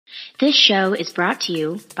This show is brought to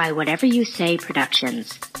you by Whatever You Say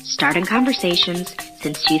Productions, starting conversations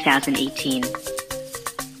since 2018.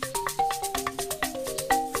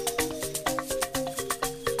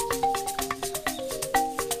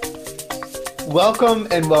 Welcome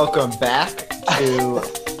back to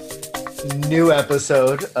new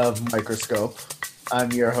episode of Microscope.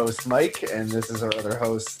 I'm your host, Mike, and this is our other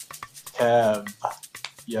host, Kev.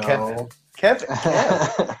 Yo.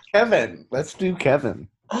 Kevin. Let's do Kevin.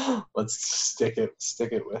 Let's stick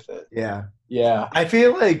it with it. Yeah. I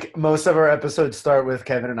feel like most of our episodes start with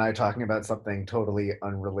Kevin and I talking about something totally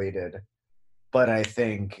unrelated. But I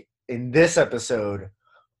think in this episode,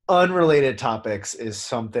 unrelated topics is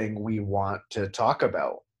something we want to talk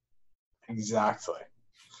about. Exactly.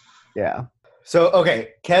 Yeah. So,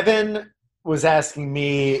 okay, Kevin was asking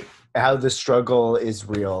me how the struggle is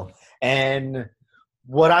real. And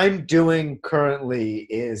what I'm doing currently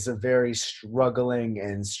is a very struggling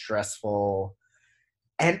and stressful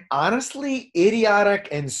and honestly idiotic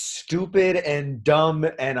and stupid and dumb,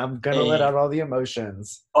 and I'm going to let out all the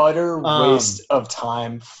emotions. Utter waste of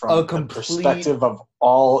time from the perspective of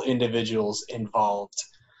all individuals involved.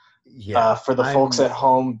 Yeah. For the folks at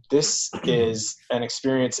home, this is an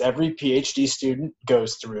experience every PhD student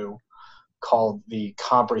goes through called the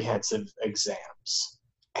comprehensive exams.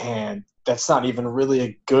 And that's not even really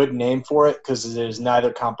a good name for it because it is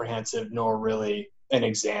neither comprehensive nor really an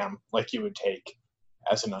exam like you would take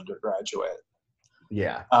as an undergraduate.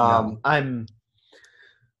 Yeah.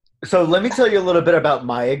 So let me tell you a little bit about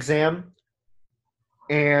my exam.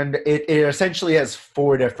 And it essentially has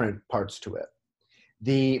 4 different parts to it.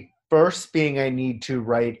 The first being I need to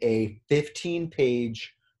write a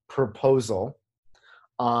 15-page proposal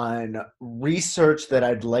on research that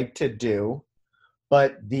I'd like to do.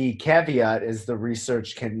 But the caveat is the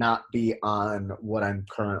research cannot be on what I'm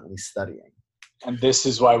currently studying. And this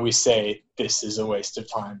is why we say this is a waste of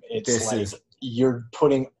time. You're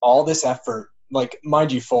putting all this effort, like,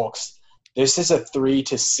 mind you, folks, this is a 3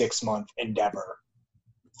 to 6 month endeavor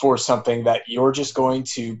for something that you're just going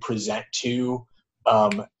to present to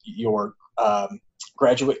your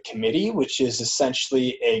graduate committee, which is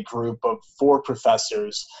essentially a group of 4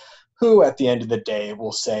 professors who at the end of the day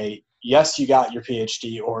will say, yes, you got your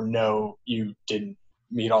PhD, or no, you didn't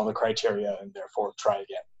meet all the criteria, and therefore try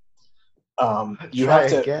again. You have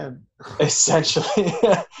to again. Essentially,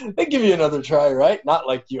 they give you another try, right? Not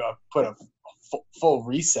like you put a full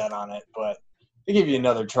reset on it, but they give you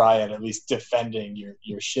another try at least defending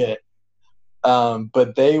your shit.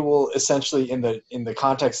 But they will essentially, in the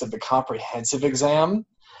context of the comprehensive exam,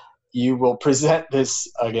 you will present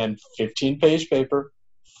this, again, 15-page paper,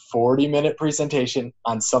 40-minute presentation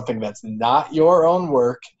on something that's not your own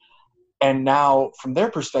work. And now, from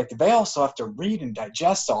their perspective, they also have to read and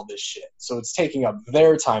digest all this shit. So it's taking up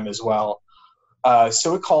their time as well.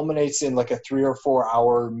 So it culminates in like a 3 or 4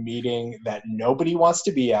 hour meeting that nobody wants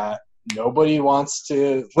to be at. Nobody wants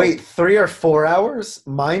to... Wait, 3 or 4 hours?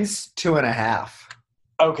 Mine's 2.5.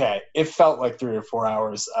 Okay, it felt like 3 or 4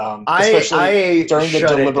 hours, especially during the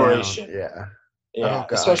deliberation. Yeah,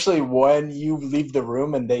 especially when you leave the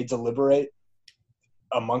room and they deliberate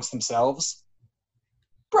amongst themselves.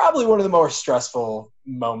 Probably one of the more stressful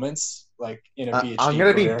moments, like in a PhD I'm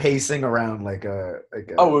gonna career. be pacing around like a.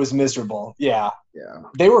 Oh, it was miserable. Yeah.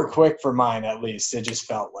 They were quick for mine, at least. It just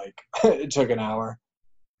felt like it took an hour.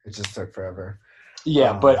 It just took forever.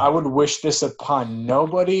 Yeah, but I would wish this upon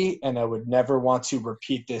nobody, and I would never want to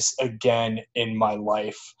repeat this again in my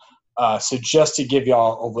life. So just to give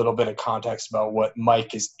y'all a little bit of context about what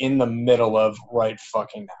Mike is in the middle of right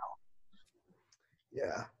fucking now.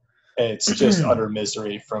 Yeah. It's just utter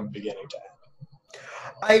misery from beginning to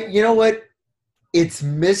end. You know what? It's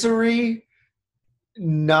misery,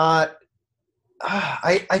 not...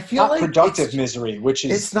 I feel not like productive misery, which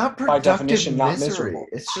is it's not by definition misery. Not miserable.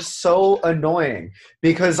 It's just so annoying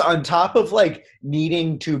because on top of like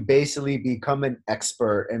needing to basically become an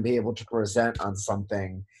expert and be able to present on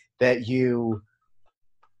something that you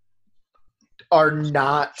are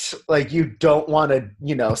not, like, you don't want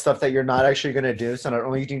to, stuff that you're not actually going to do. So not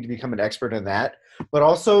only do you need to become an expert in that, but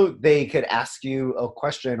also they could ask you a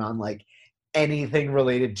question on like anything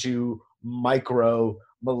related to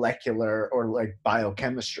molecular or like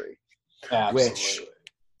biochemistry. Absolutely.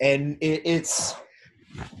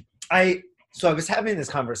 So I was having this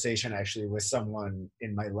conversation actually with someone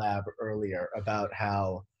in my lab earlier about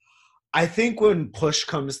how I think when push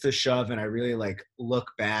comes to shove and I really like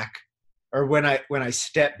look back, or when I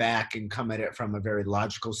step back and come at it from a very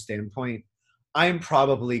logical standpoint, I'm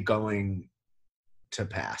probably going to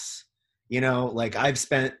pass. Like I've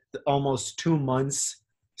spent almost 2 months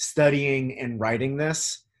studying and writing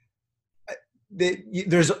this.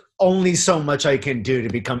 there's only so much I can do to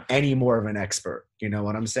become any more of an expert. You know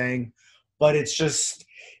what I'm saying? But it's just,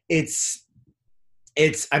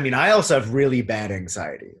 I mean, I also have really bad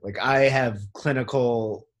anxiety. Like I have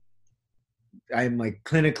I'm like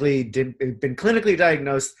been clinically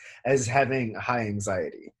diagnosed as having high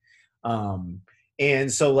anxiety.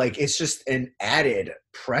 And so like, it's just an added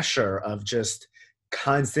pressure of just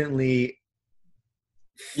constantly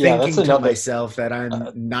thinking to myself that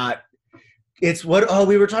I'm not, it's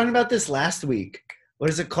we were talking about this last week.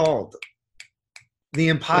 What is it called? The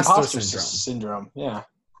imposter syndrome. Yeah.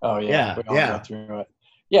 Oh yeah. Yeah. We all go through it.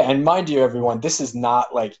 Yeah. And mind you, everyone, this is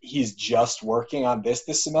not like he's just working on this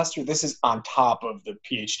semester. This is on top of the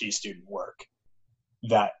PhD student work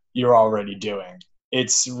that you're already doing.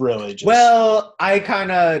 It's really just. Well, I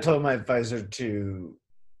kind of told my advisor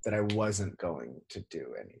that I wasn't going to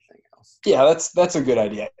do anything else. Yeah, that's a good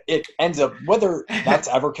idea. It ends up, whether that's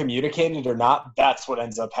ever communicated or not, that's what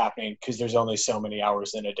ends up happening because there's only so many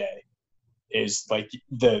hours in a day is like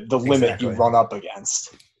the limit you run up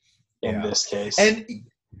against in this case. And,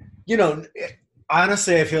 you know,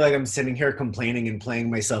 honestly, I feel like I'm sitting here complaining and playing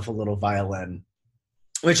myself a little violin,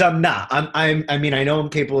 which I'm not. I mean, I know I'm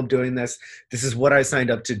capable of doing this. This is what I signed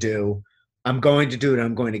up to do. I'm going to do it.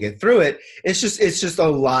 I'm going to get through it. It's just a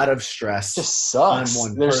lot of stress. It just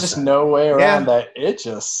sucks. There's just no way around that. It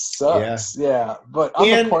just sucks. Yeah. But on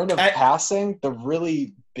the point of passing, the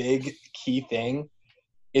really big key thing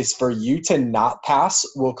is for you to not pass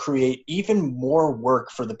will create even more work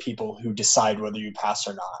for the people who decide whether you pass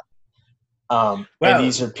or not. And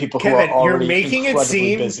these are people Kevin, who are already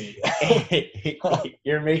incredibly busy.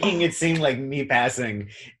 You're making it seem like me passing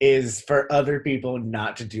is for other people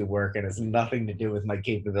not to do work and has nothing to do with my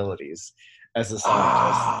capabilities as a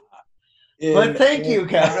scientist. But thank you,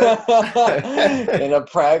 Kevin. In a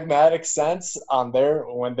pragmatic sense,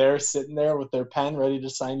 when they're sitting there with their pen ready to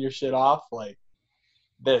sign your shit off, like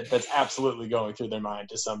that's absolutely going through their mind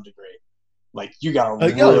to some degree. Like you gotta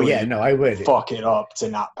I would fuck it up to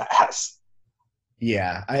not pass.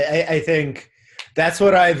 Yeah, I think that's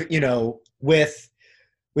what I've,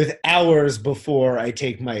 with hours before I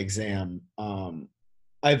take my exam,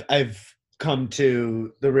 I've come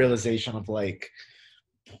to the realization of like,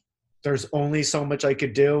 there's only so much I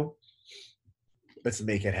could do. Let's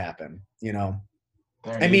make it happen, So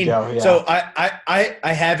I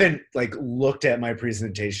haven't like looked at my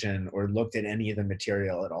presentation or looked at any of the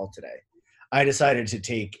material at all today. I decided to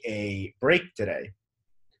take a break today.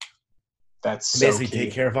 That's so basically key.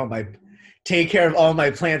 take care of all my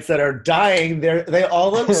plants that are dying. They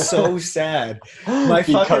all look so sad.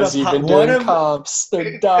 Because you've been doing comps,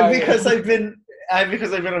 they're dying. Because I've been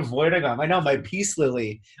avoiding them. I know my peace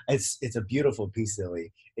lily. It's a beautiful peace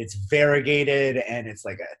lily. It's variegated and it's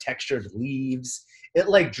like a textured leaves. It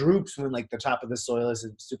like droops when like the top of the soil is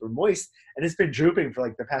super moist, and it's been drooping for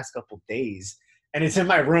like the past couple days. And it's in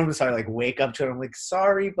my room, so I like wake up to it. I'm like,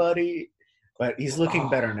 sorry, buddy. But he's looking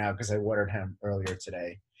better now because I watered him earlier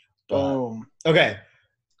today. Boom. Okay.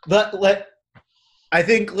 I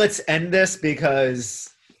think let's end this because...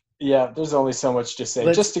 Yeah, there's only so much to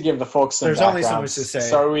say. Just to give the folks some background. There's only so much to say.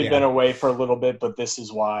 Sorry we've been away for a little bit, but this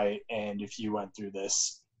is why. And if you went through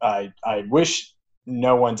this, I wish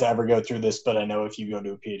no one to ever go through this, but I know if you go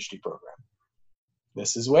to a PhD program,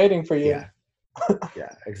 this is waiting for you. Yeah.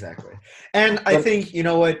 Yeah, exactly. And I think, you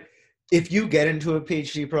know what? If you get into a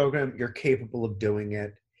PhD program, you're capable of doing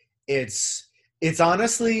it. It's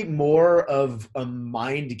honestly more of a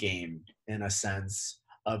mind game in a sense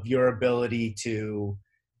of your ability to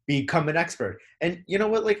become an expert. And you know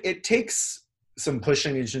what? Like it takes some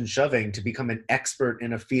pushing and shoving to become an expert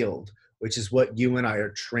in a field, which is what you and I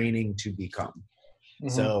are training to become. Mm-hmm.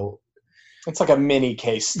 So it's like a mini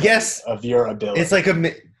case study of your ability. It's like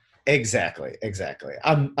exactly.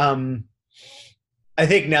 I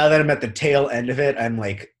think now that I'm at the tail end of it, I'm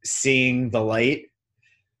like seeing the light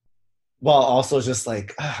while also just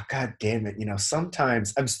like, oh, God damn it.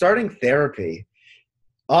 Sometimes I'm starting therapy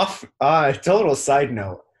total side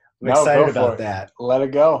note. I'm excited about that. Let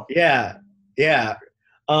it go. Yeah. Yeah.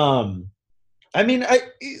 I mean,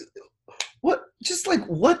 what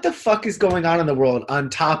the fuck is going on in the world on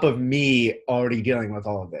top of me already dealing with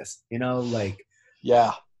all of this,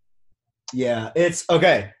 Yeah. Yeah. It's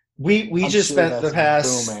okay. We just spent the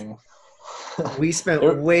past. Booming. We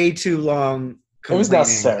spent way too long. It was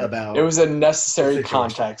necessary. It was a necessary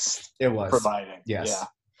context. It was providing. Yes. Yeah.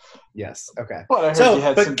 Yes. Okay. But I heard you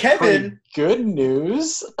had some Kevin, good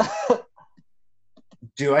news.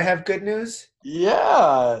 Do I have good news?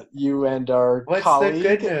 Yeah, you and our What's colleague. The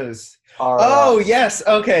good news? Yes.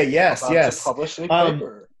 Okay. Yes. To publish a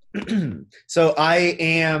paper. So I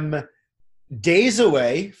am days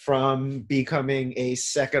away from becoming a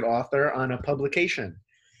second author on a publication.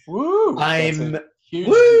 Woo! I'm huge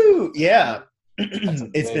woo! Yeah.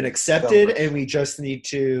 It's been big accepted, and celebration. we just need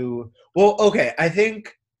to. Well, okay. I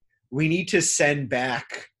think we need to send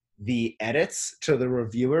back the edits to the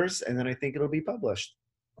reviewers, and then I think it'll be published.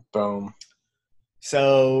 Boom.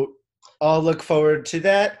 So I'll look forward to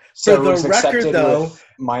that. So For it the was record, accepted though, with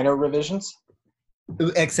minor revisions.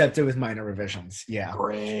 accepted with minor revisions. Yeah.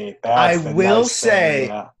 Great. I That's the will nice say, thing,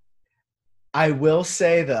 yeah. I will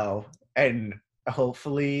say though, and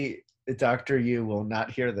hopefully Dr. Yu will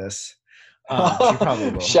not hear this. She probably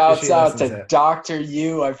will. Shouts She out listens to it. Dr.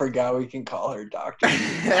 Yu. I forgot we can call her Dr.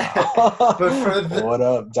 Yu now. But for the- What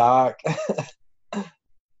up, Doc?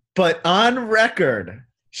 But on record,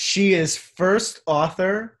 she is first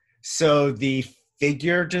author, so the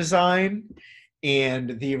figure design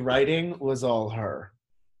and the writing was all her.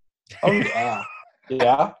 Oh yeah,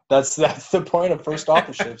 yeah. That's the point of first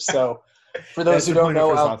authorship. So, for those That's who the don't point of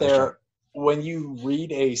know first out there, authorship. when you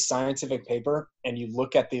read a scientific paper and you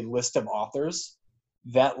look at the list of authors,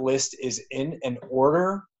 that list is in an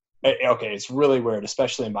order. Okay, it's really weird,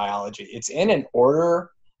 especially in biology. It's in an order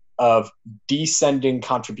of descending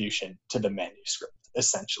contribution to the manuscript,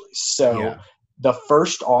 essentially. So. Yeah. The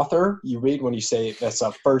first author you read when you say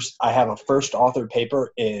I have a first author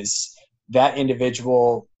paper is that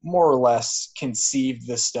individual more or less conceived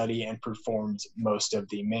the study and performed most of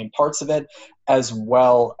the main parts of it, as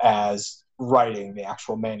well as writing the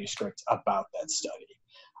actual manuscript about that study.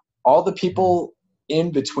 All the people in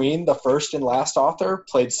between the first and last author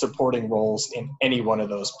played supporting roles in any one of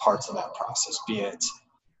those parts of that process, be it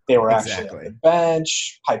they were actually on the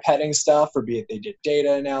bench, pipetting stuff, or be it they did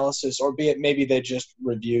data analysis, or be it maybe they just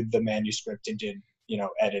reviewed the manuscript and did,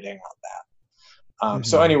 editing on that.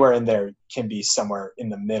 So anywhere in there can be somewhere in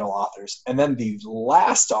the middle authors. And then the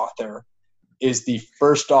last author is the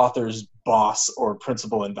first author's boss or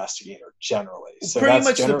principal investigator generally. So pretty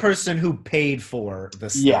much the person who paid for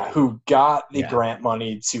the study. Yeah, who got the grant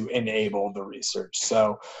money to enable the research.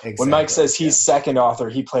 So exactly. When Mike says he's second author,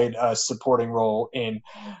 he played a supporting role in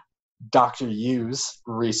Dr. Yu's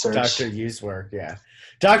research. Dr. Yu's work, yeah.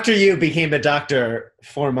 Dr. Yu became a doctor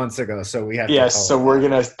 4 months ago, so we have to Yes, so we're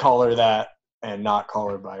going to call her that and not call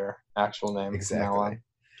her by her actual name. Exactly. From now on.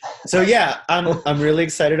 So yeah, I'm really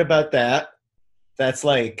excited about that. That's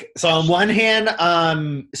so on one hand,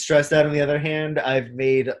 I'm stressed out. On the other hand, I've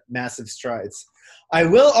made massive strides. I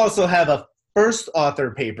will also have a first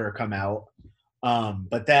author paper come out,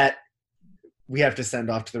 but that we have to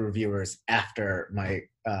send off to the reviewers after my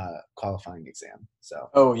qualifying exam. So.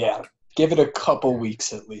 Oh yeah, give it a couple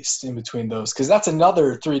weeks at least in between those, because that's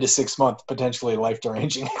another 3 to 6 month potentially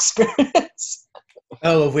life-deranging experience.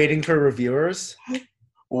 Oh, of waiting for reviewers.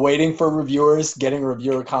 Waiting for reviewers, getting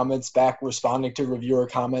reviewer comments back, responding to reviewer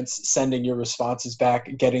comments, sending your responses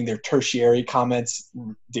back, getting their tertiary comments.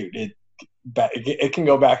 Dude, it can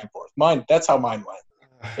go back and forth. That's how mine went.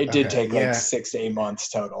 It did take 6 to 8 months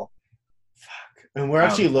total. Fuck. And we're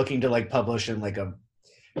actually looking to publish in a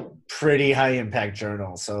pretty high impact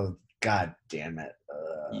journal. So god damn it.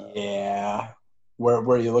 Yeah. Where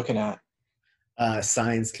are you looking at?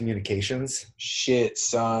 Science Communications. Shit,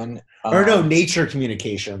 son. Or no, Nature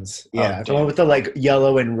Communications. Yeah, the one with the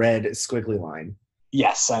yellow and red squiggly line.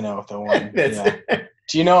 Yes, I know the one. Yeah.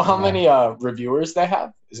 Do you know how many reviewers they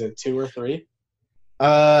have? Is it 2 or 3?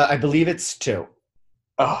 I believe it's 2.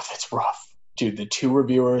 Oh, that's rough, dude. The 2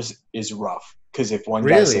 reviewers is rough because if one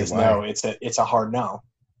guy says no, it's a hard no.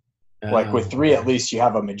 With 3, at least you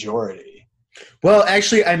have a majority. Well,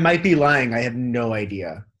 actually, I might be lying. I have no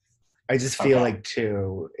idea. I just feel like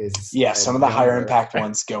 2 is... Yeah, some of the higher impact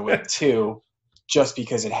ones go with 2 just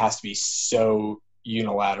because it has to be so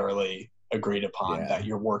unilaterally agreed upon that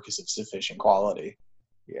your work is of sufficient quality.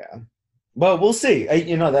 Yeah. Well, we'll see.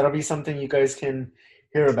 That'll be something you guys can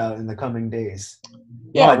hear about in the coming days.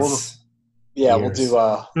 Yeah, we'll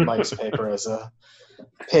do Mike's paper as a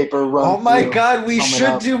paper run. Oh my God, we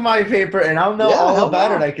should do my paper, and I'll know all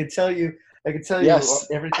about it. I could tell you everything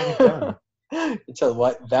I've done. Tell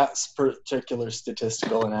what that particular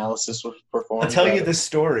statistical analysis was performed. I'll tell you the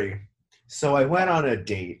story. So I went on a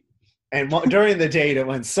date, and during the date, it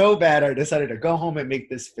went so bad I decided to go home and make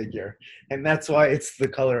this figure, and that's why it's the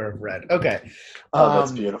color of red. Okay. Oh,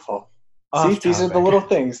 that's beautiful. See, these are the little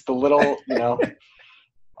things, the little,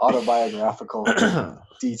 autobiographical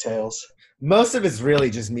details. Most of it's really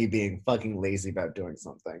just me being fucking lazy about doing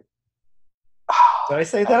something. Did I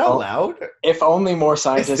say that out loud? If only more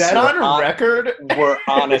scientists Is that on record? Were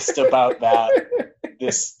honest about that.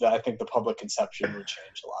 I think the public conception would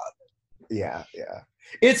change a lot. Yeah.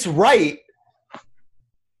 It's right.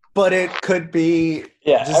 but it could be.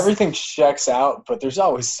 Yeah, everything checks out, but there's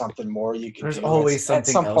always something more you can do. There's always something at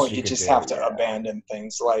some else point you you could just do, have to yeah. abandon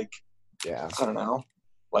things like, Yeah. I don't know.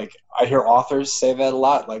 Like, I hear authors say that a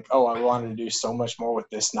lot. Like, oh, I wanted to do so much more with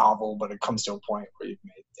this novel, but it comes to a point where you've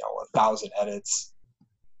made 1,000 edits.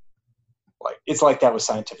 Like, it's like that with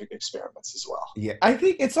scientific experiments as well. Yeah, I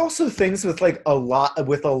think it's also things with like a lot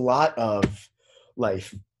of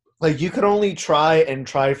life. Like, you could only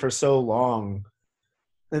try for so long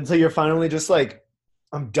until you're finally just like,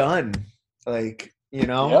 I'm done. Like,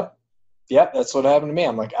 Yep, that's what happened to me.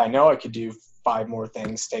 I'm like, I know I could do 5 more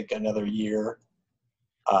things, take another year.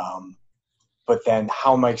 But then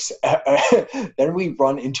then we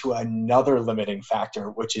run into another limiting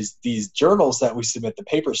factor, which is these journals that we submit the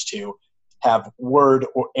papers to have word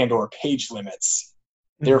or page limits.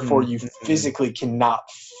 Therefore, you physically cannot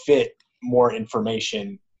fit more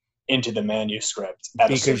information into the manuscript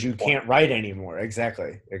because you can't write anymore.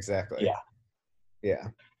 Exactly. Yeah.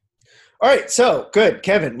 All right. So good,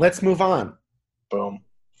 Kevin. Let's move on. Boom.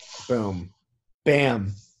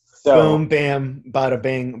 Bam. So, boom, bam, bada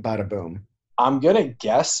bing, bada boom. I'm gonna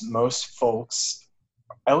guess most folks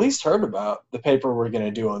at least heard about the paper we're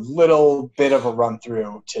gonna do a little bit of a run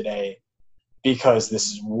through today, because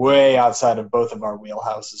this is way outside of both of our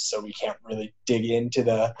wheelhouses, so we can't really dig into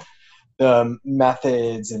the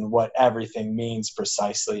methods and what everything means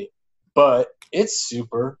precisely. But it's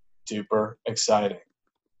super duper exciting.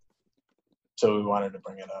 So we wanted to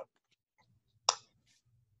bring it up.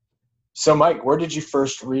 So, Mike, where did you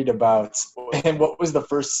first read about, and what was the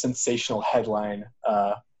first sensational headline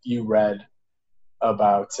you read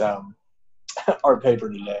about our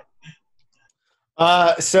paper today?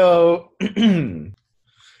 So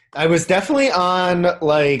I was definitely on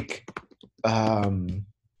like,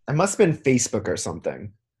 I must have been Facebook or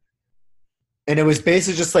something. And it was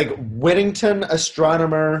basically just like, Whittington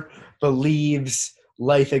astronomer believes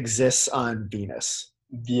life exists on Venus.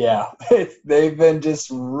 Yeah, they've been just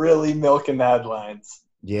really milking the headlines.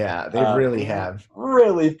 Yeah, they really have.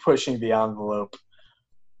 Really pushing the envelope.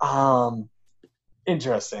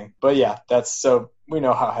 Interesting. But yeah, that's so we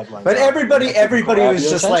know how headlines But are. everybody was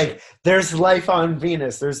just attention. like, there's life on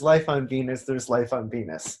Venus, there's life on Venus, there's life on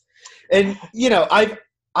Venus. And,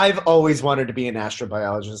 I've always wanted to be an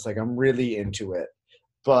astrobiologist. Like, I'm really into it.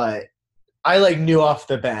 But I like knew off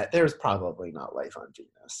the bat there's probably not life on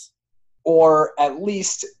Venus. Or at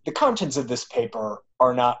least the contents of this paper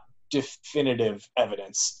are not definitive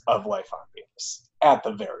evidence of life on Venus, at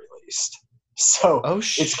the very least. So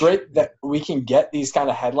it's great that we can get these kind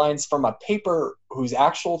of headlines from a paper whose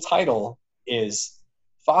actual title is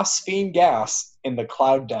Phosphine Gas in the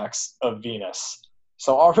Cloud Decks of Venus.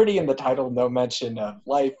 So already in the title, no mention of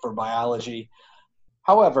life or biology.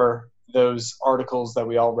 However, those articles that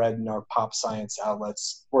we all read in our pop science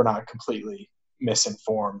outlets were not completely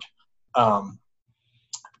misinformed.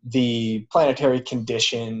 The planetary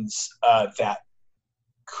conditions that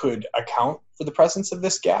could account for the presence of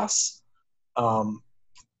this gas,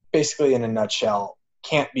 basically in a nutshell,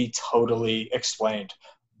 can't be totally explained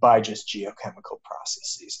by just geochemical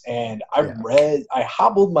processes. And I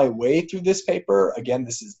hobbled my way through this paper. Again,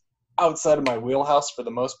 this is outside of my wheelhouse for the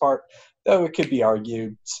most part, though it could be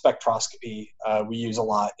argued. Spectroscopy we use a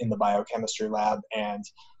lot in the biochemistry lab, and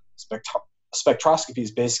spectroscopy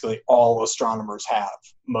is basically all astronomers have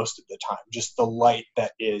most of the time, just the light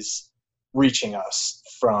that is reaching us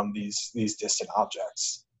from these distant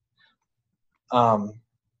objects.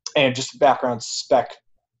 And just background,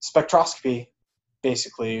 spectroscopy,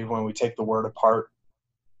 basically when we take the word apart,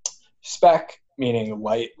 spec meaning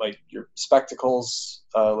light, like your spectacles,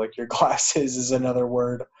 like your glasses is another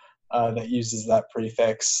word that uses that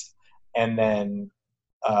prefix, and then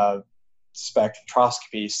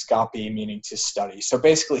spectroscopy, scopy meaning to study. So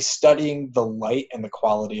basically studying the light and the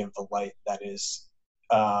quality of the light that is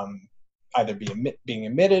either being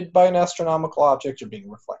emitted by an astronomical object or being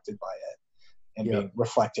reflected by it, and being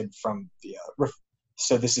reflected from the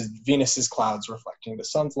so this is Venus's clouds reflecting the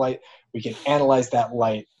sun's light. We can analyze that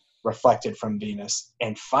light reflected from Venus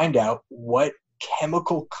and find out what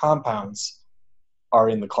chemical compounds are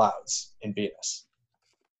in the clouds in Venus.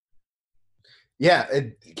 Yeah,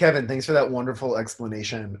 Kevin, thanks for that wonderful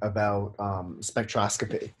explanation about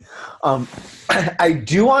spectroscopy. I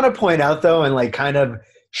do want to point out, though, and like kind of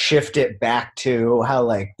shift it back to how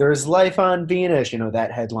like there's life on Venus,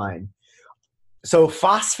 that headline. So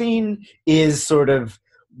phosphine is sort of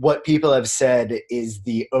what people have said is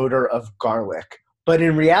the odor of garlic, but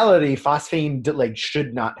in reality, phosphine like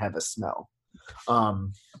should not have a smell.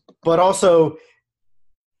 But also,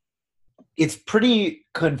 it's pretty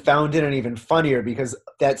confounded and even funnier because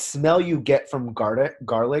that smell you get from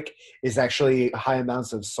garlic is actually high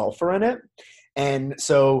amounts of sulfur in it. And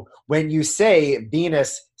so when you say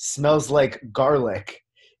Venus smells like garlic,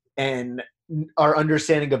 and our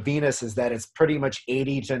understanding of Venus is that it's pretty much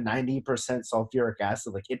 80 to 90% sulfuric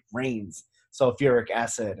acid, like it rains sulfuric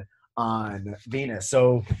acid on Venus.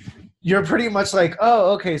 So you're pretty much like,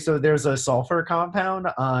 oh, okay, so there's a sulfur compound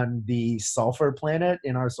on the sulfur planet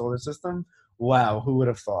in our solar system. Wow, who would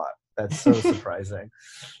have thought? That's so surprising.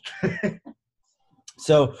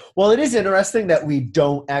 So, well, it is interesting that we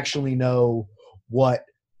don't actually know what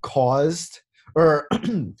caused, or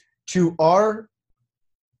to our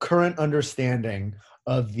current understanding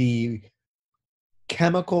of the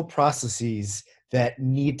chemical processes that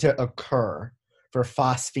need to occur for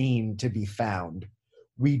phosphine to be found,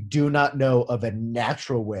 we do not know of a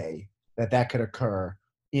natural way that could occur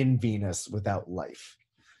in Venus without life.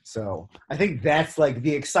 So I think that's like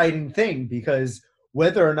the exciting thing, because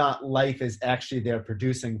whether or not life is actually there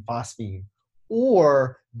producing phosphine,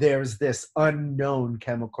 or there's this unknown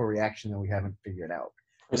chemical reaction that we haven't figured out.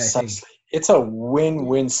 Precisely. It's a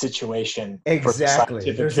win-win situation for the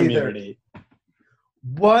scientific community.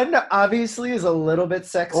 One obviously is a little bit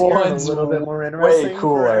sexier and a little bit more interesting. Way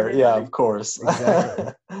cooler, yeah, of course.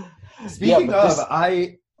 Exactly. Speaking of,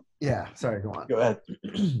 sorry, go on. Go ahead.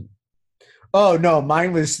 Oh no, I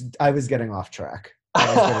was getting off track.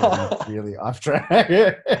 I was getting really off track.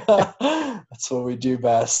 That's what we do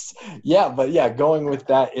best. Yeah, but yeah, going with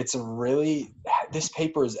that, this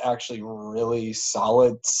paper is actually really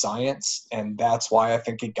solid science, and that's why I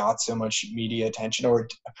think it got so much media attention, or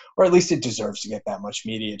at least it deserves to get that much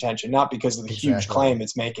media attention, not because of the huge claim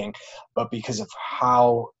it's making, but because of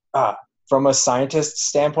how, from a scientist's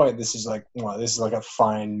standpoint, this is like a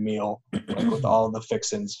fine meal, like with all the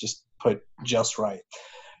fixins just put just right.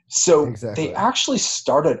 So They actually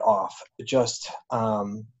started off just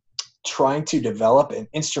trying to develop an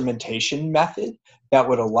instrumentation method that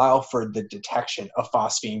would allow for the detection of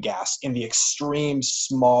phosphine gas in the extreme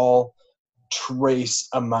small trace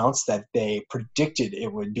amounts that they predicted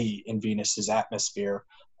it would be in Venus's atmosphere,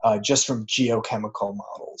 just from geochemical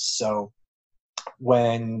models. So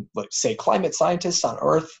when, let's say, climate scientists on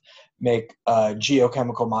Earth make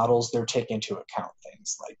geochemical models, they're taking into account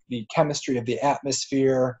things like the chemistry of the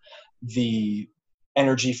atmosphere, the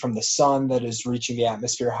energy from the sun that is reaching the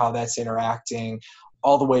atmosphere, how that's interacting,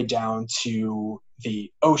 all the way down to the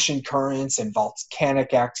ocean currents and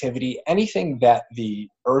volcanic activity. Anything that the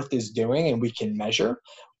Earth is doing and we can measure,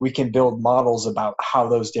 we can build models about how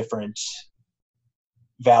those different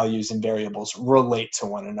values and variables relate to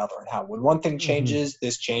one another, and how when one thing changes,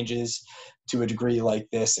 this changes to a degree like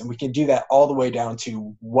this. And we can do that all the way down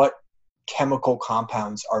to what chemical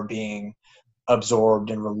compounds are being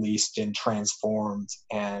absorbed and released and transformed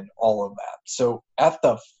and all of that. So at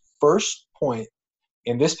the first point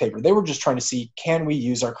in this paper, they were just trying to see, can we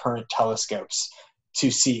use our current telescopes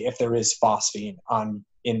to see if there is phosphine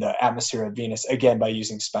in the atmosphere of Venus, again, by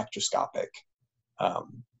using spectroscopic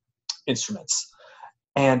instruments.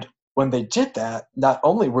 And when they did that, not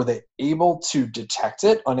only were they able to detect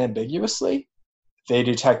it unambiguously, they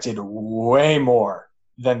detected way more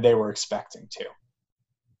than they were expecting to.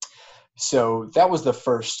 So that was the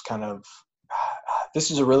first kind of,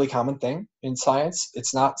 this is a really common thing in science.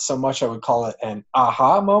 It's not so much, I would call it an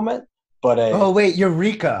aha moment, but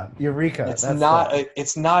eureka.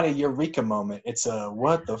 It's not a eureka moment. It's a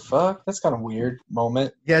what the fuck? That's kind of weird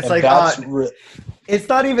moment. Yeah, it's it's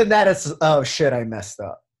not even that. It's oh shit, I messed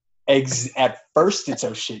up. At first, it's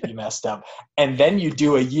oh shit, you messed up, and then you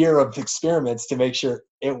do a year of experiments to make sure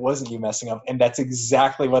it wasn't you messing up, and that's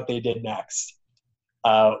exactly what they did next.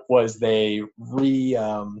 Was they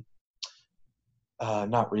not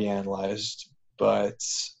reanalyzed, but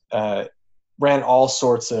ran all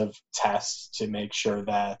sorts of tests to make sure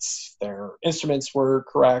that their instruments were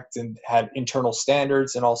correct and had internal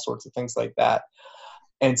standards and all sorts of things like that.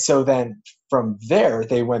 And so then from there,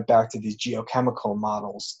 they went back to these geochemical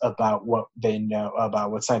models about what they know,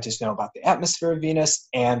 about what scientists know about the atmosphere of Venus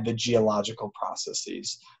and the geological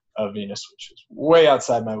processes of Venus, which is way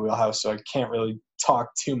outside my wheelhouse, so I can't really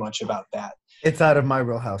talk too much about that. It's out of my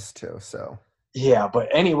wheelhouse too, so. Yeah, but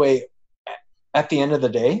anyway, at the end of the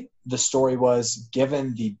day, the story was,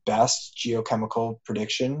 given the best geochemical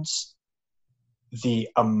predictions, the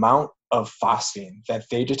amount of phosphine that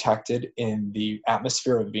they detected in the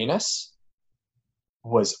atmosphere of Venus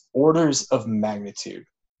was orders of magnitude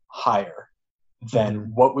higher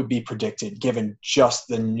than what would be predicted given just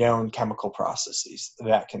the known chemical processes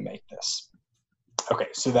that can make this. Okay,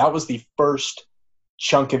 so that was the first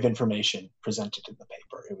chunk of information presented in the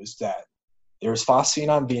paper. It was that there's phosphine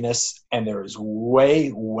on Venus, and there is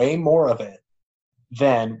way, way more of it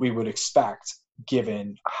than we would expect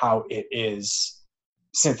given how it is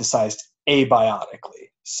synthesized abiotically.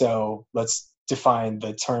 So let's define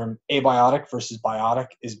the term abiotic versus biotic.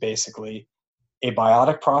 Is basically a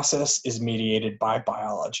biotic process is mediated by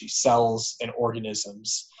biology. Cells and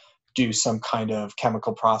organisms do some kind of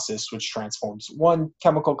chemical process which transforms one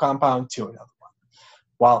chemical compound to another one.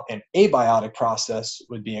 While an abiotic process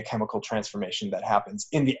would be a chemical transformation that happens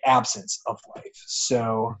in the absence of life.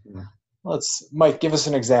 So Mike, give us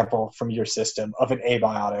an example from your system of an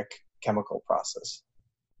abiotic chemical process.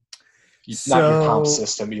 Not your comp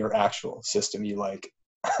system, your actual system you like.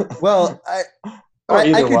 Well, or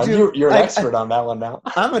either one. You're an expert on that one now.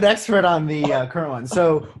 I'm an expert on the current one.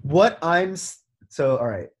 So what I'm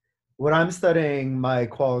studying my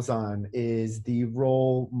quals on is the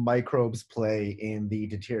role microbes play in the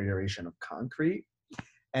deterioration of concrete.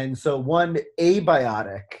 And so one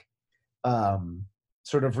abiotic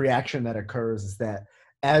sort of reaction that occurs is that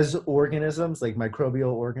as organisms, like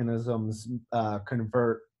microbial organisms,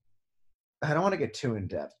 convert, I don't want to get too in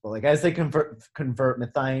depth, but like as they convert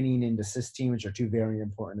methionine into cysteine, which are two very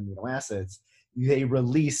important amino acids, they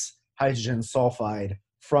release hydrogen sulfide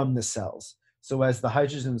from the cells. So as the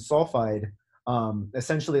hydrogen sulfide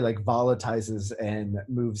essentially like volatilizes and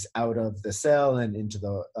moves out of the cell and into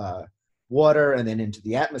the water and then into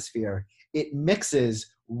the atmosphere, it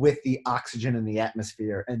mixes with the oxygen in the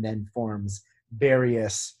atmosphere and then forms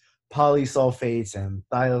various polysulfates and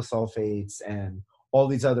thiosulfates and all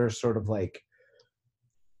these other sort of like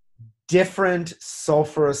different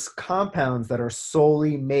sulfurous compounds that are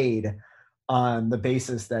solely made on the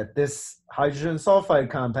basis that this hydrogen sulfide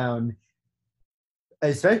compound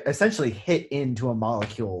essentially hit into a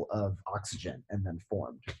molecule of oxygen and then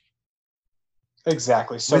formed.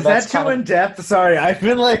 Exactly. So was that too in depth? Sorry, I've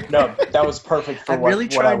been like no, that was perfect for I'm really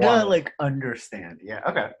trying to like understand. Yeah.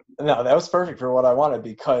 Okay. No, that was perfect for what I wanted,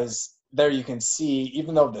 because there you can see,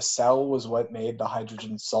 even though the cell was what made the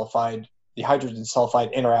hydrogen sulfide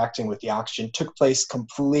interacting with the oxygen took place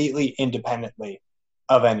completely independently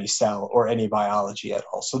of any cell or any biology at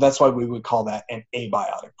all. So that's why we would call that an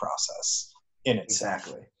abiotic process in itself.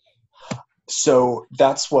 Exactly. So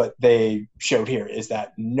that's what they showed here, is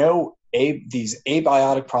that these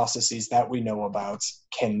abiotic processes that we know about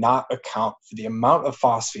cannot account for the amount of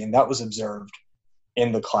phosphine that was observed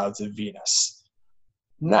in the clouds of Venus.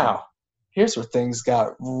 Now, here's where things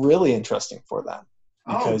got really interesting for them.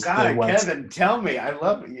 Oh God, Kevin, tell me. I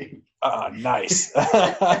love you. Nice.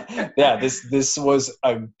 Yeah, this was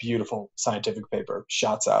a beautiful scientific paper.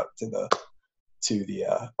 Shouts out to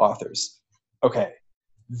the authors. Okay.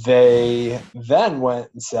 They then went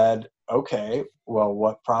and said, okay, well,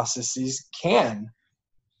 what processes can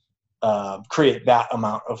create that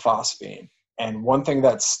amount of phosphine? And one thing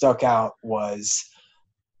that stuck out was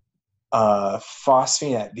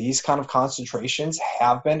phosphine at these kind of concentrations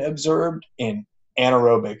have been observed in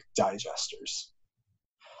anaerobic digesters.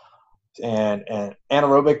 And an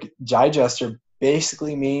anaerobic digester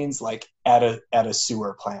basically means like at a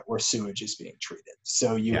sewer plant where sewage is being treated.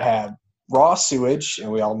 So you have raw sewage, and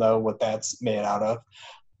we all know what that's made out of,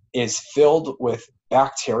 is filled with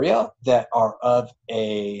bacteria that are of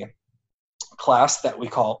a class that we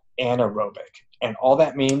call anaerobic. And all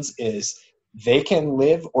that means is they can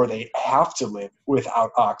live, or they have to live,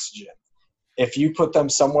 without oxygen. If you put them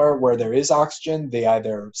somewhere where there is oxygen,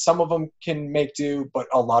 some of them can make do, but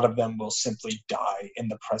a lot of them will simply die in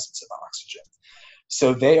the presence of oxygen.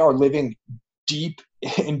 So they are living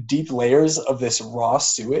in deep layers of this raw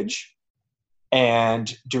sewage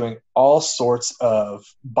and doing all sorts of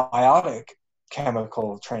biotic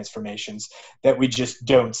chemical transformations that we just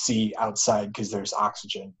don't see outside because there's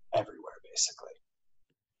oxygen everywhere, basically.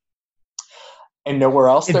 And nowhere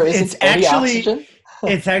else there isn't any oxygen.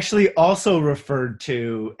 It's actually also referred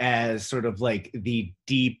to as sort of like the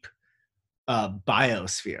deep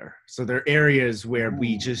biosphere. So there are areas where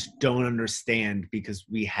we just don't understand because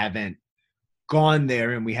we haven't gone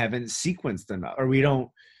there and we haven't sequenced enough, or we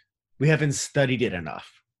haven't studied it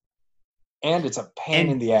enough. And it's a pain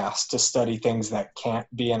in the ass to study things that can't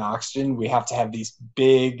be in oxygen. We have to have these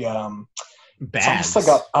big bags. It's almost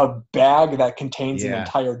like a bag that contains an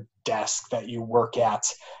entire desk that you work at,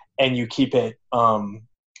 and you keep it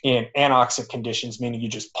in anoxic conditions, meaning you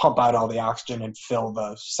just pump out all the oxygen and fill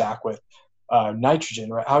the sack with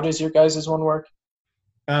nitrogen, right? How does your guys' one work?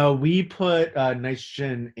 We put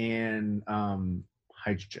nitrogen and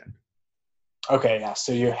hydrogen. Okay, yeah.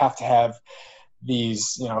 So you have to have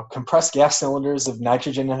these, compressed gas cylinders of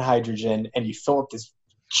nitrogen and hydrogen, and you fill up this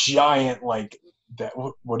giant, like, that.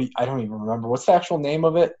 I don't even remember. What's the actual name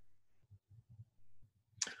of it?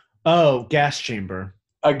 Oh, gas chamber.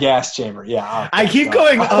 A gas chamber. Yeah. I keep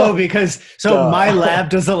going, because my lab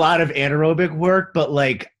does a lot of anaerobic work, but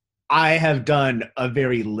like I have done a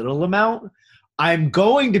very little amount. I'm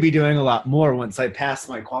going to be doing a lot more once I pass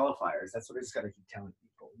my qualifiers. That's what I just got to keep telling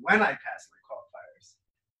people. When I pass my qualifiers,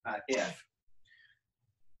 not if.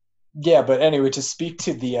 Yeah, but anyway, to speak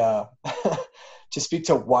to the to speak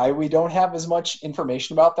to why we don't have as much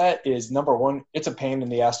information about that is, number one, it's a pain in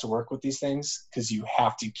the ass to work with these things because you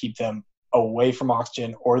have to keep them away from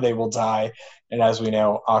oxygen or they will die. And as we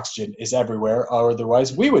know, oxygen is everywhere, or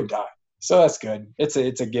otherwise we would die. So that's good. It's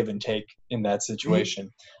a give and take in that situation.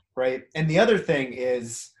 Right. And the other thing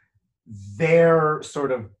is their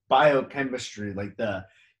sort of biochemistry, like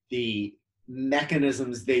the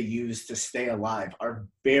mechanisms they use to stay alive, are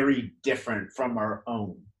very different from our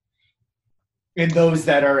own. And those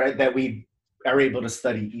that we are able to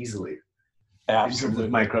study easily. Absolutely. In terms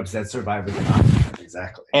of microbes that survive within oxygen.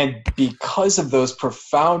 Exactly. And because of those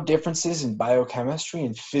profound differences in biochemistry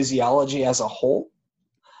and physiology as a whole,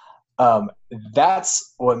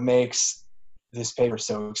 that's what makes this paper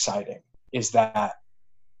so exciting, is that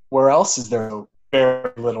where else is there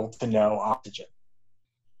very little to no oxygen?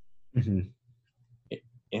 Mm-hmm.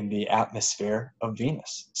 In the atmosphere of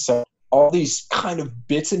Venus. So all these kind of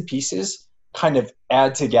bits and pieces kind of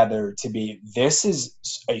add together to be, this is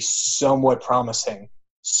a somewhat promising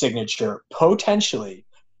signature, potentially,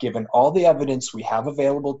 given all the evidence we have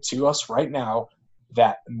available to us right now,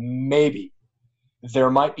 that maybe there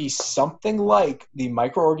might be something like the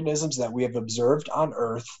microorganisms that we have observed on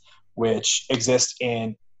Earth, which exist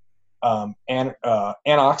in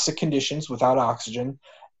anoxic conditions without oxygen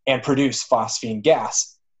and produce phosphine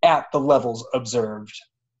gas at the levels observed,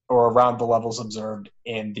 or around the levels observed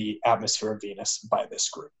in the atmosphere of Venus by this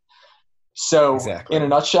group. So, exactly. In a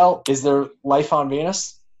nutshell, is there life on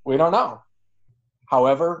Venus? We don't know.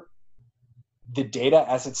 However, the data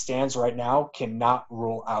as it stands right now cannot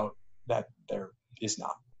rule out that there is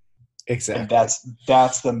not. Exactly. And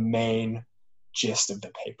that's the main gist of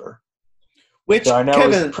the paper. Which, so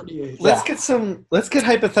Kevin, let's get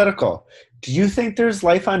hypothetical. Do you think there's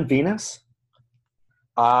life on Venus?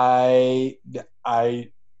 I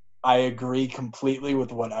agree completely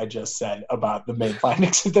with what I just said about the main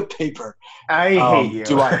findings of the paper. I hate you.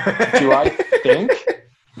 Do I think?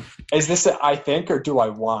 Is this a I think, or do I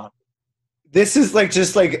want? This is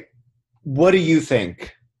just what do you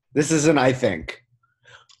think? This is an I think.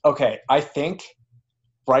 Okay, I think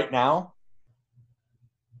right now,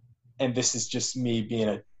 and this is just me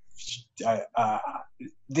being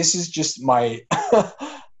this is just my,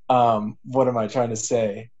 what am I trying to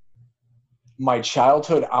say? My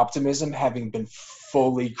childhood optimism having been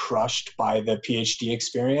fully crushed by the PhD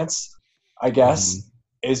experience, I guess,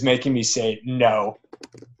 is making me say, no,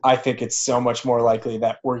 I think it's so much more likely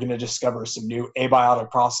that we're going to discover some new abiotic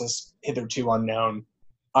process hitherto unknown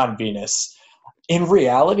on Venus. In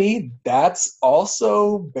reality, that's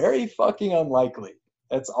also very fucking unlikely.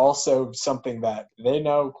 That's also something that they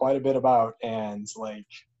know quite a bit about, and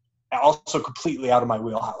also completely out of my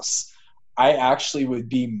wheelhouse. I actually would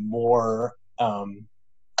be more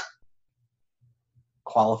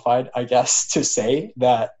qualified, I guess, to say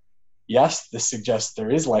that, yes, this suggests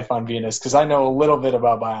there is life on Venus, because I know a little bit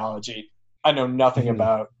about biology. I know nothing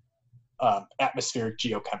about atmospheric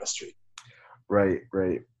geochemistry. Right.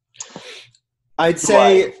 I'd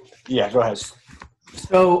say, yeah, go ahead.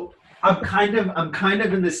 So I'm kind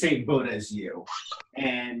of in the same boat as you,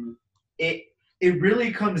 and it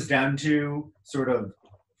really comes down to sort of,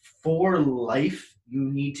 for life, you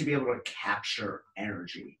need to be able to capture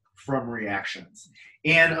energy from reactions.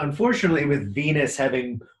 And unfortunately, with Venus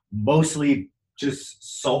having mostly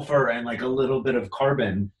just sulfur and a little bit of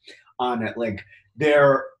carbon on it,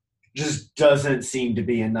 there just doesn't seem to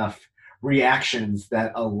be enough reactions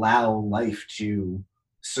that allow life to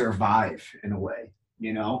survive in a way,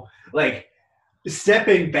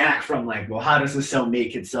 stepping back from how does the cell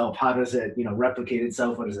make itself? How does it, replicate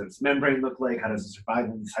itself? What does its membrane look like? How does it survive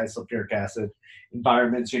in these high sulfuric acid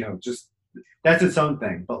environments? Just that's its own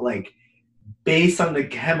thing. But based on the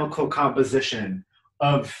chemical composition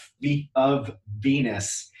of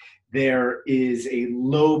Venus, there is a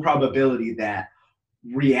low probability that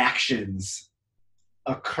reactions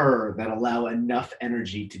occur that allow enough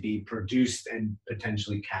energy to be produced and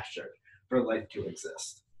potentially captured for life to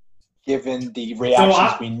exist. Given the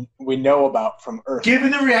reactions we know about from Earth. Given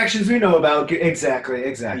the reactions we know about, exactly.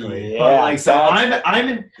 Yeah, but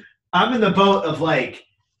I'm in the boat of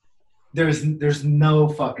there's no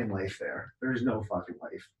fucking life there. There's no fucking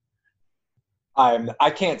life. I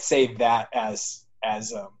can't say that as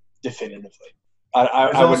definitively.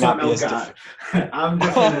 I would not be as God. I'm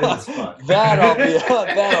definitive as fuck.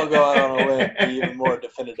 That'll go out on a limb, be even more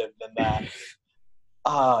definitive than that.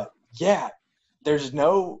 Yeah, there's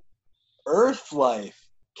no Earth life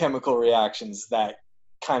chemical reactions that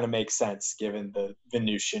kind of make sense given the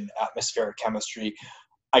Venusian atmospheric chemistry,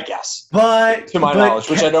 I guess. But to my knowledge,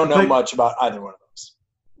 which I don't know much about either one of those.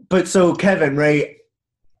 But so, Kevin, right?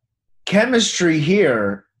 Chemistry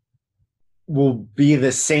here will be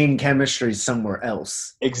the same chemistry somewhere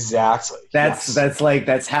else. Exactly.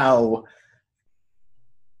 That's how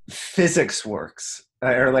physics works.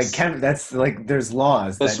 Or like that's like there's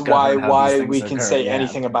laws. That's why we can say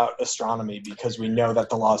anything about astronomy, because we know that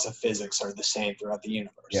the laws of physics are the same throughout the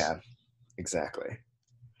universe. Yeah, exactly.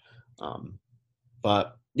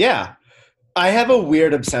 But yeah, I have a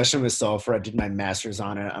weird obsession with sulfur. I did my master's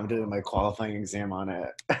on it. I'm doing my qualifying exam on it.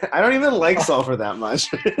 I don't even like sulfur that much.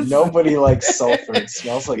 Nobody likes sulfur. It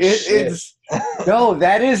smells like shit. No,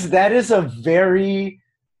 that is a very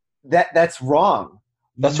that's wrong.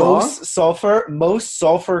 Most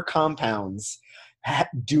sulfur compounds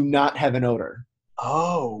do not have an odor.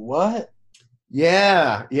 Oh, what?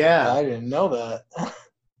 Yeah. I didn't know that.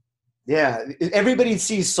 Yeah, everybody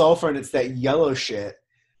sees sulfur and it's that yellow shit,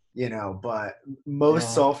 but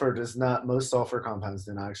most sulfur compounds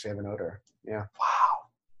do not actually have an odor. Yeah. Wow.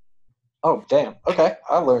 Oh, damn. Okay,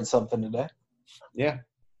 I learned something today. Yeah.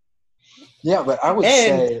 Yeah, but I would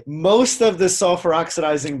say most of the sulfur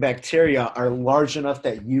oxidizing bacteria are large enough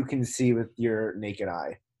that you can see with your naked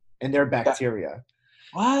eye, and they're bacteria.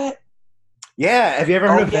 What? Yeah, have you ever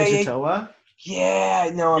heard of Vegetoa? Yeah,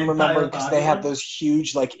 no, I'm remembering because they have those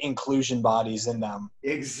huge inclusion bodies in them.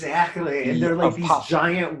 Exactly, and they're like these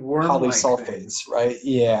giant worm-like polysulfates, things. Right?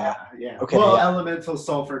 Yeah. Okay. Well, elemental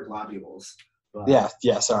sulfur globules. But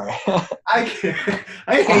yeah. Sorry. I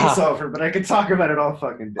hate sulfur, but I could talk about it all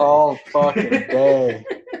fucking day. All fucking day.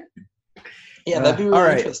 Yeah, that'd be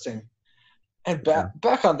really interesting. And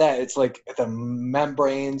back on that, it's like the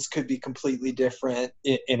membranes could be completely different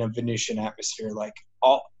in a Venusian atmosphere. Like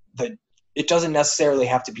it doesn't necessarily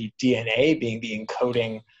have to be DNA being the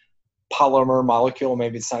encoding polymer molecule.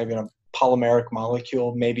 Maybe it's not even a polymeric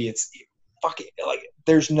molecule. Maybe it's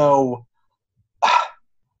there's no.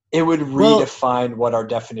 It would redefine what our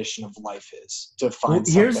definition of life is.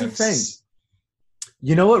 Here's the thing.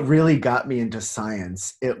 You know what really got me into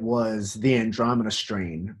science? It was The Andromeda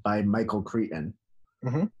Strain by Michael Crichton.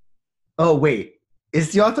 Mm-hmm. Oh, wait.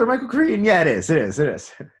 Is the author Michael Crichton? Yeah, it is.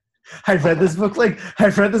 I've read this book like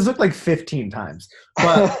 15 times.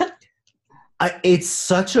 But it's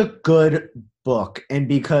such a good book. And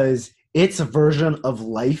because its version of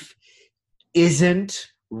life isn't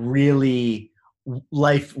really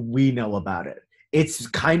life we know about it. It's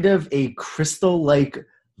kind of a crystal-like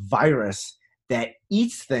virus that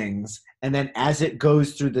eats things, and then as it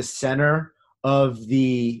goes through the center of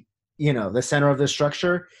the center of the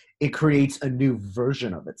structure, it creates a new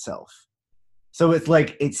version of itself. So it's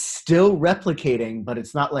like it's still replicating, but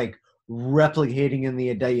it's not like replicating in the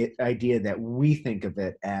idea that we think of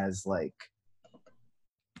it as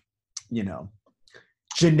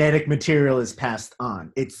genetic material is passed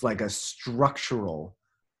on. It's like a structure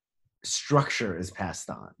is passed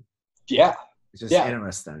on. Yeah. It's just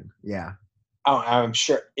interesting. Yeah. Oh, I'm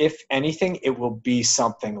sure if anything, it will be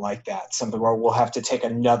something like that. Something where we'll have to take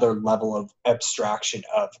another level of abstraction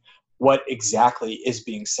of what exactly is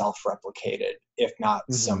being self-replicated, if not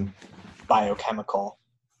some biochemical,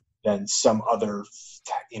 then some other,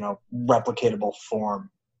 replicatable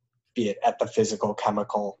form, be it at the physical,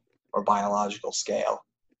 chemical, or biological scale.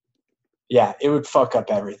 Yeah, it would fuck up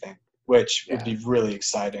everything, which would be really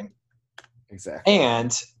exciting. Exactly.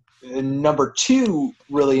 And the number 2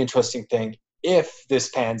 really interesting thing, if this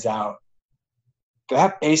pans out,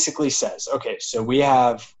 that basically says, okay, so we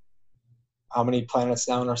have how many planets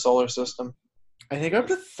now in our solar system? I think up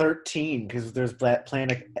to 13 because there's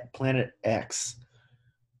planet X.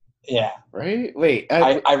 Yeah. Right? Wait.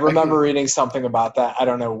 I remember reading something about that. I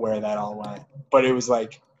don't know where that all went. But it was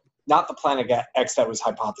not the planet X that was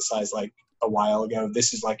hypothesized a while ago.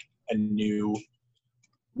 This is a new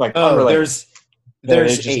unrelated.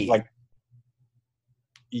 There's 8.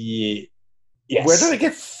 Yes. Where did I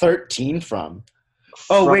get 13 from?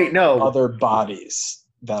 Oh, wait, no. Other bodies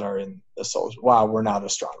that are in the solar. Wow, we're not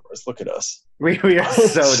astronomers. Look at us. We are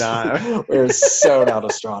so not. We're so not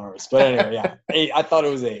astronomers. But anyway, yeah. 8. I thought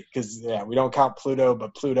it was 8 because, we don't count Pluto,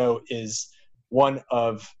 but Pluto is one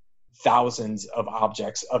of thousands of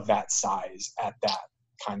objects of that size at that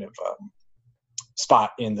kind of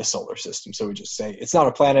spot in the solar system. So we just say it's not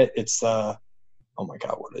a planet. It's oh my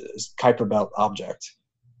God, what it is. Kuiper Belt object.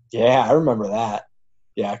 Yeah, I remember that.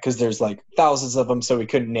 Yeah, because there's like thousands of them, so we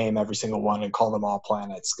couldn't name every single one and call them all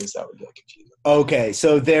planets because that would get confusing. Okay,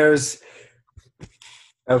 so there's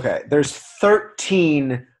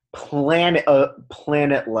 13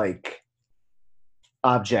 planet-like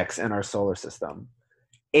objects in our solar system,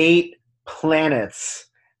 8 planets,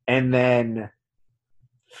 and then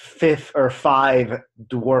 5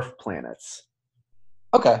 dwarf planets.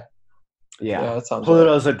 Okay. Yeah, that sounds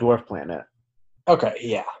Pluto's a dwarf planet. Okay,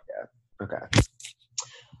 yeah. Okay.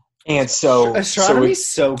 And so astronomy's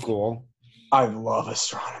so cool. I love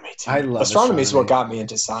astronomy too. I love astronomy. Is what got me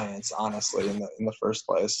into science, honestly, in the first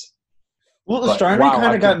place. Well, astronomy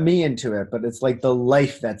kind of got me into it, but it's like the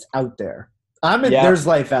life that's out there. There's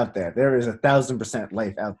life out there. There is 1,000%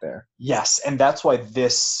 life out there. Yes, and that's why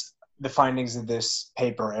the findings of this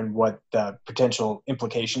paper and what the potential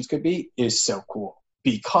implications could be is so cool.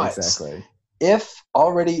 Because if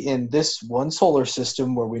already in this one solar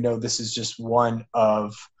system where we know this is just one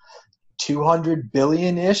of 200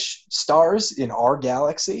 billion-ish stars in our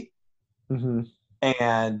galaxy,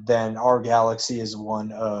 and then our galaxy is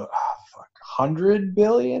one of 100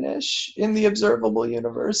 billion-ish in the observable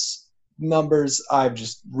universe. Numbers, I'm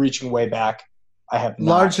just reaching way back. I have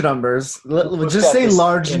large numbers. Just say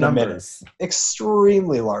large numbers.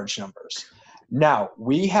 Extremely large numbers. Now,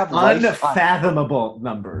 we have unfathomable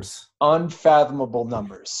numbers. Unfathomable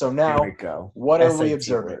numbers. So now, there we go. What are we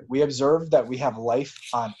observing? We observe that we have life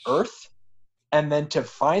on Earth. And then to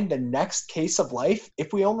find the next case of life,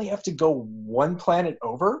 if we only have to go one planet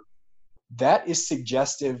over, that is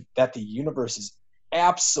suggestive that the universe is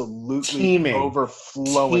absolutely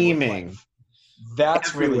overflowing with life.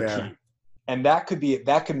 That's everywhere. Really key. And that could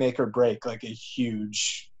make or break like a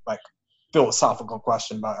huge philosophical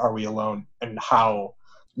question about are we alone and how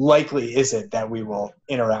likely is it that we will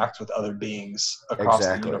interact with other beings across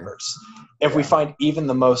the universe. If we find even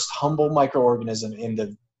the most humble microorganism in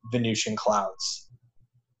the Venusian clouds,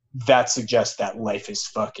 that suggests that life is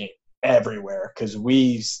fucking everywhere because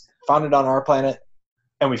we found it on our planet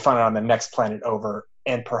and we found it on the next planet over,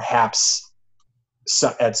 and perhaps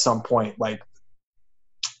at some point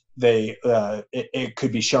it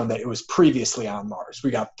could be shown that it was previously on Mars.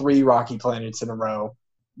 We got 3 rocky planets in a row.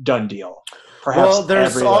 Done deal. Perhaps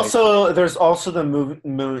there's also the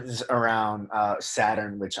moons around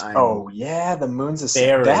Saturn, which the moons of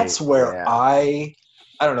Saturn. That's where I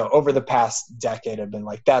don't know, over the past decade I've been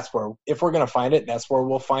like, that's where, if we're gonna find it, that's where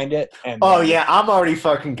we'll find it. And I'm already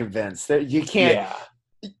fucking convinced that you can't.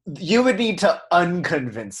 You would need to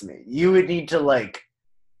unconvince me. You would need to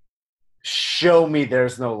show me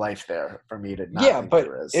there's no life there for me to not think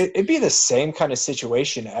there is. It'd be the same kind of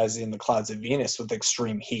situation as in the clouds of Venus with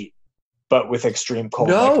extreme heat, but with extreme cold.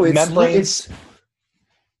 No, because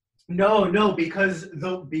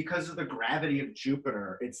of the gravity of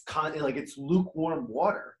Jupiter, it's it's lukewarm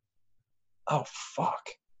water. Oh fuck!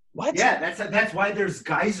 What? Yeah, that's why there's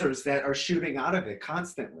geysers that are shooting out of it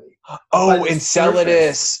constantly.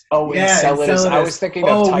 Enceladus. Enceladus. I was thinking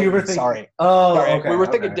of Titan. Sorry. Okay, we were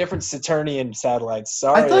thinking different Saturnian satellites.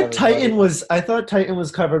 Sorry. I thought Titan was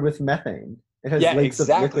covered with methane. It has lakes of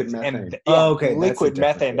liquid methane. Liquid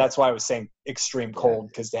methane. That's why I was saying extreme cold,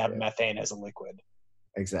 because they have methane as a liquid.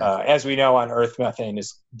 Exactly. As we know, on Earth, methane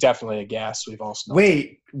is definitely a gas. We've all smelled.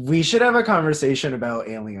 Wait, we should have a conversation about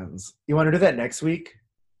aliens. You want to do that next week?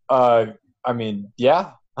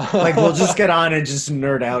 Yeah. We'll just get on and just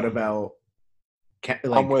nerd out about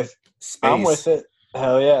I'm with space. I'm with it.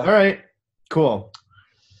 Hell yeah. All right. Cool.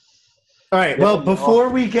 All right. Well, before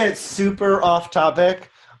we get super off topic,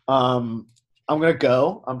 I'm gonna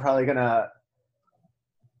go. I'm probably gonna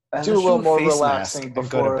do a little more relaxing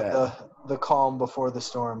before the calm before the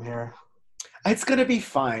storm here. It's gonna be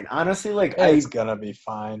fine. Honestly, it's gonna be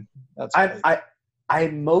fine. That's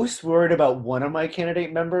I'm most worried about one of my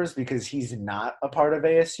candidate members because he's not a part of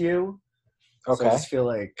ASU. Okay. So I just feel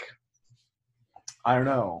like, I don't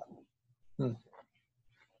know.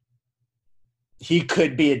 He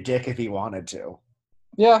could be a dick if he wanted to.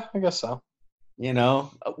 Yeah, I guess so.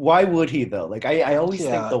 Why would he though? I always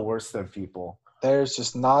think the worst of people. There's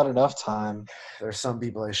just not enough time. There's some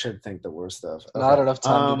people I should think the worst of. Okay. Not enough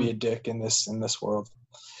time to be a dick in this world.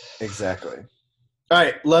 Exactly. All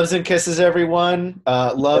right, loves and kisses, everyone.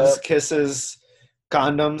 Kisses,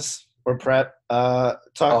 condoms, or prep.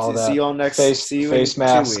 See you all next. See you in 2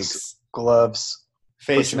 weeks. Gloves,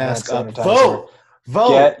 face mask up. Vote.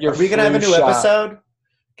 Are we gonna have a new episode?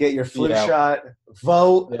 Get your flu shot.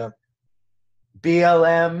 Vote. Yeah.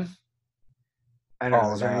 BLM. I don't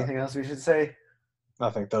know. Is there anything else we should say? I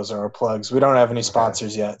think those are our plugs. We don't have any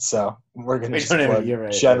sponsors yet, so we're gonna just plug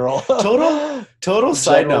right. general. Total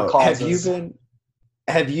side note.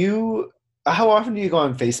 Have you How often do you go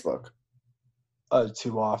on Facebook?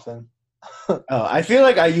 Too often. Oh, I feel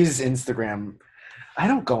like I use Instagram. I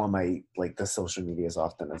don't go on my like the social media as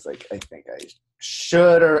often as like I think I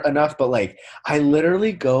should or enough, but like I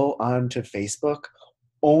literally go onto Facebook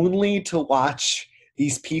only to watch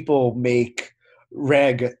these people make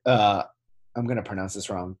I'm gonna pronounce this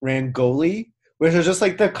wrong, Rangoli, which are just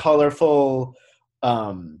like the colorful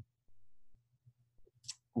the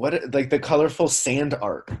colorful sand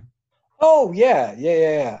art. Oh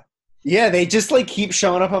yeah. Yeah, they just like keep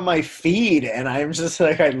showing up on my feed, and I'm just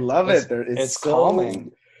like, I love it. It's so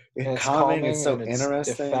calming. It's calming. It's so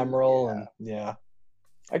interesting. Ephemeral, and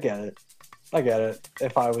I get it.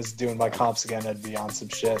 If I was doing my comps again, I'd be on some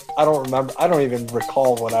shit. I don't even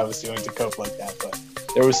recall what I was doing to cope like that, but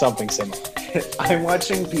there was something similar. I'm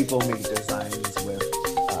watching people make designs with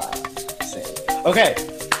sand. Okay,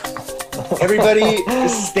 everybody,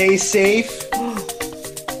 stay safe.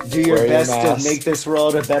 Do your best to make this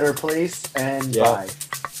world a better place, and bye.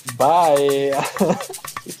 Bye.